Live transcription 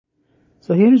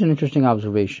So here's an interesting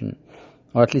observation,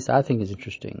 or at least I think is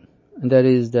interesting, and that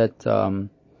is that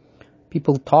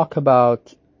people talk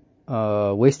about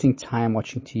wasting time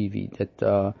watching TV,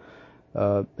 that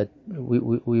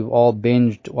we've all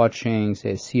binged watching,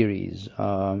 say, a series.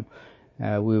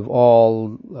 We've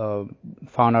all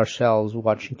found ourselves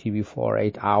watching TV for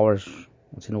 8 hours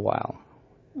once in a while.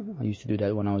 I used to do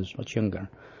that when I was much younger.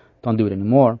 Don't do it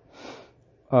anymore.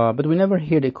 But we never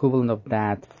hear the equivalent of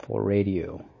that for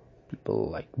radio. People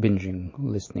like binging,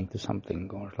 listening to something,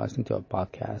 or listening to a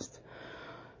podcast.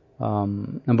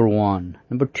 Number one.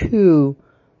 Number two,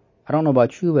 I don't know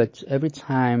about you, but every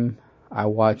time I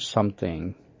watch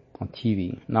something on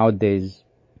TV, nowadays,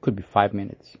 it could be 5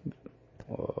 minutes.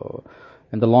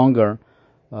 And the longer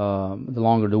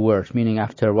the worse. Meaning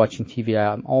after watching TV,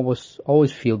 I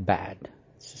always feel bad.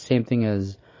 It's the same thing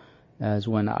as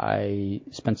when I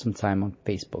spend some time on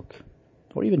Facebook,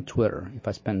 or even Twitter, if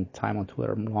I spend time on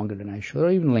Twitter longer than I should,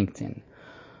 or even LinkedIn.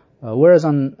 Whereas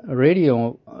on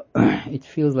radio, it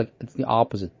feels like it's the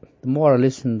opposite. The more I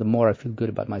listen, the more I feel good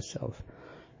about myself.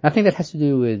 And I think that has to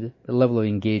do with the level of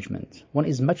engagement. One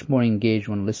is much more engaged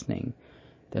when listening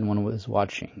than when one was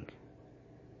watching,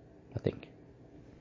 I think.